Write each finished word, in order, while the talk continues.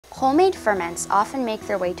Homemade ferments often make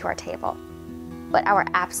their way to our table, but our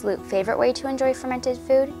absolute favorite way to enjoy fermented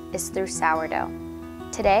food is through sourdough.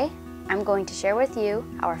 Today, I'm going to share with you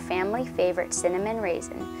our family favorite cinnamon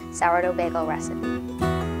raisin sourdough bagel recipe.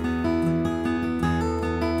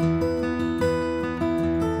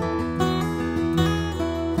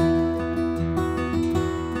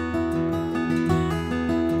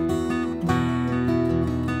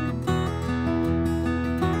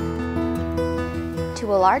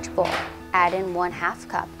 To a large bowl, add in 1/2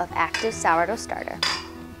 cup of active sourdough starter,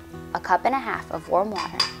 1.5 cups of warm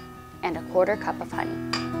water, and 1/4 cup of honey.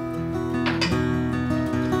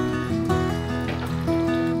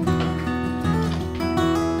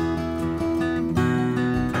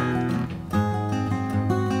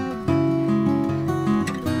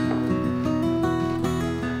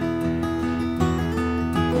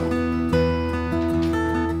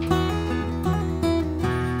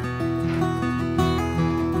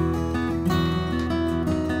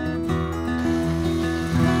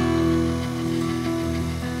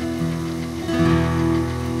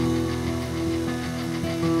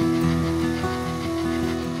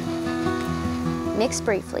 Mix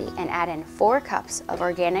briefly and add in 4 cups of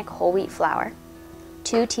organic whole wheat flour,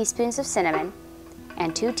 2 teaspoons of cinnamon,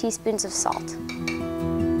 and 2 teaspoons of salt.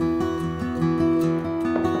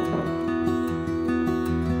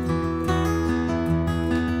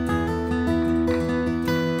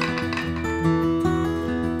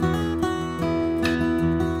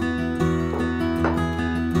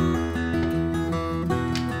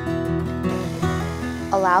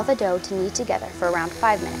 Allow the dough to knead together for around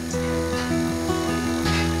 5 minutes.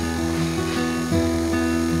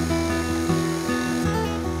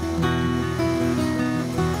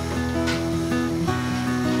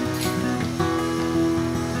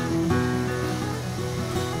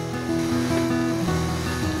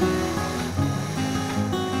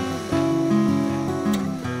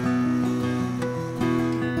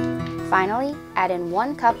 Finally, add in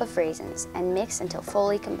 1 cup of raisins and mix until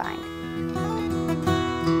fully combined.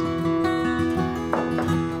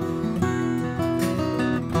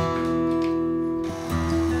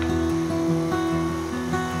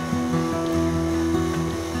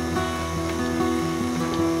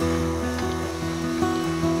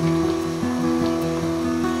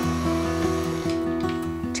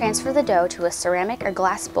 Transfer the dough to a ceramic or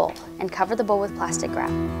glass bowl and cover the bowl with plastic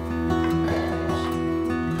wrap.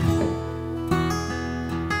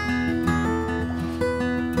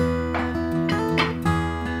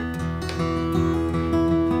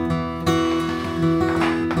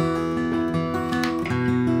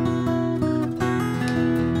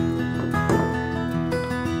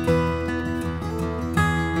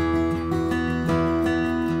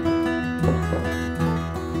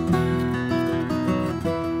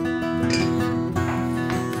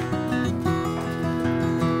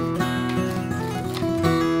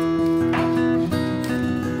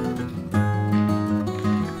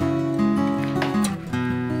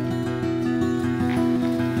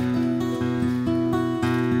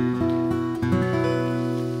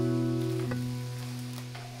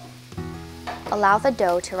 Allow the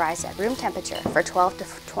dough to rise at room temperature for 12 to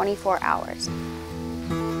 24 hours.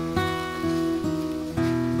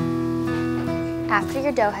 After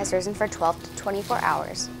your dough has risen for 12 to 24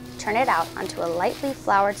 hours, turn it out onto a lightly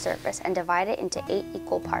floured surface and divide it into 8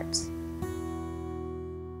 equal parts.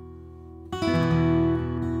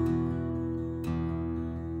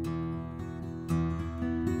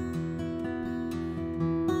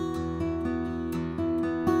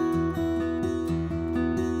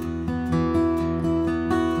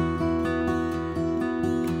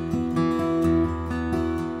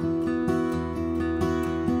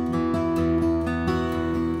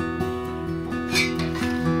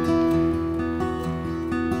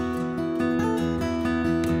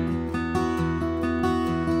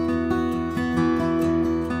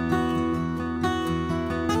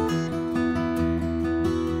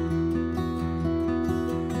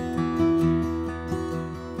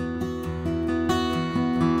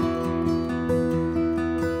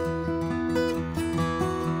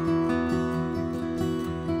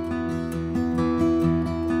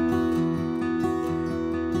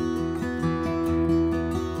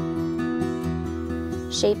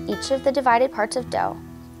 Shape each of the divided parts of dough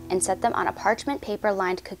and set them on a parchment paper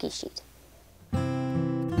lined cookie sheet.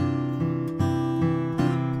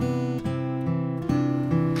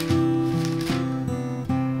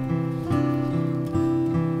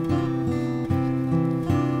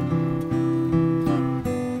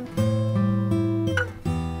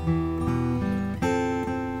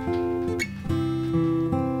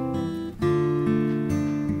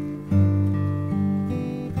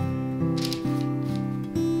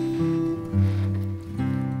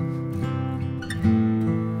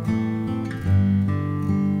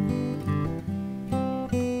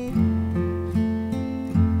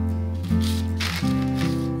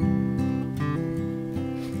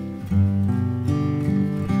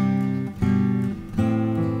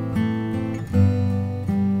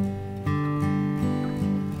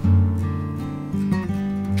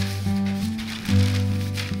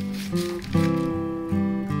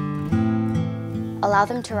 Allow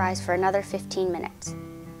them to rise for another 15 minutes.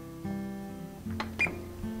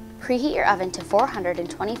 Preheat your oven to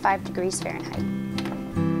 425 degrees Fahrenheit.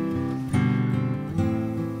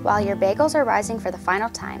 While your bagels are rising for the final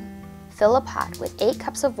time, fill a pot with 8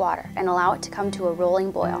 cups of water and allow it to come to a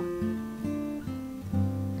rolling boil.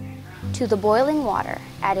 To the boiling water,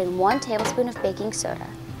 add in 1 tablespoon of baking soda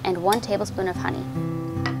and 1 tablespoon of honey.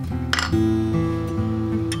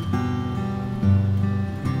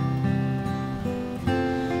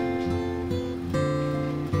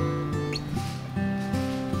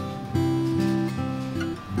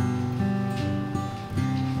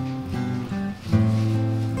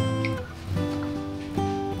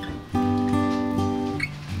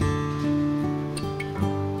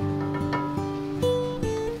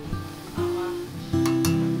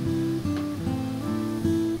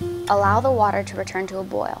 Allow the water to return to a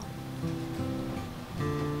boil.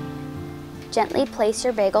 Gently place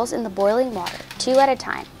your bagels in the boiling water, 2 at a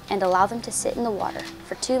time, and allow them to sit in the water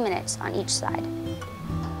for 2 minutes on each side.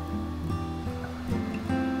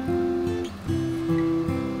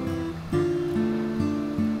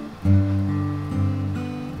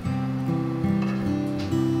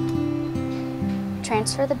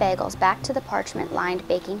 Transfer the bagels back to the parchment-lined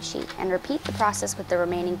baking sheet and repeat the process with the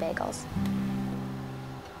remaining bagels.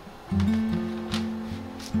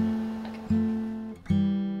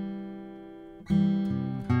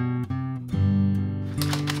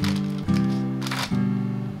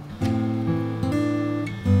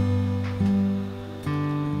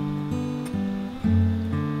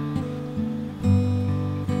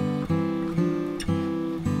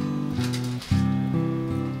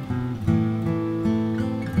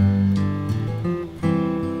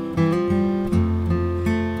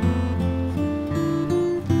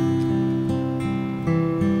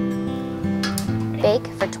 Bake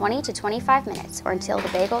for 20 to 25 minutes or until the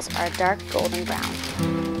bagels are a dark golden brown.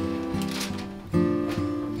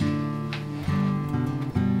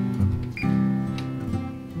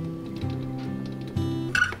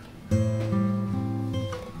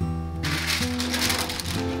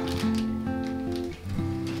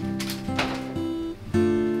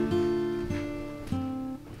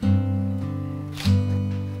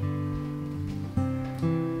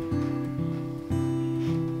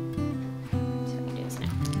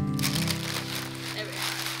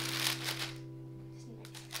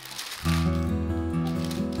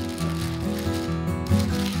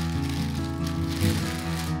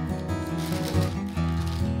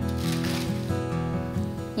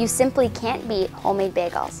 You simply can't beat homemade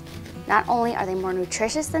bagels. Not only are they more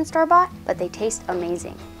nutritious than store-bought, but they taste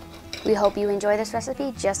amazing. We hope you enjoy this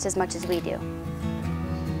recipe just as much as we do.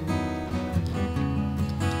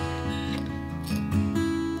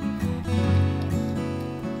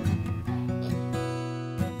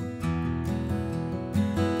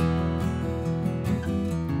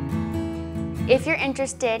 If you're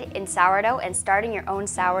interested in sourdough and starting your own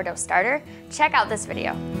sourdough starter, check out this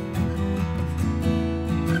video.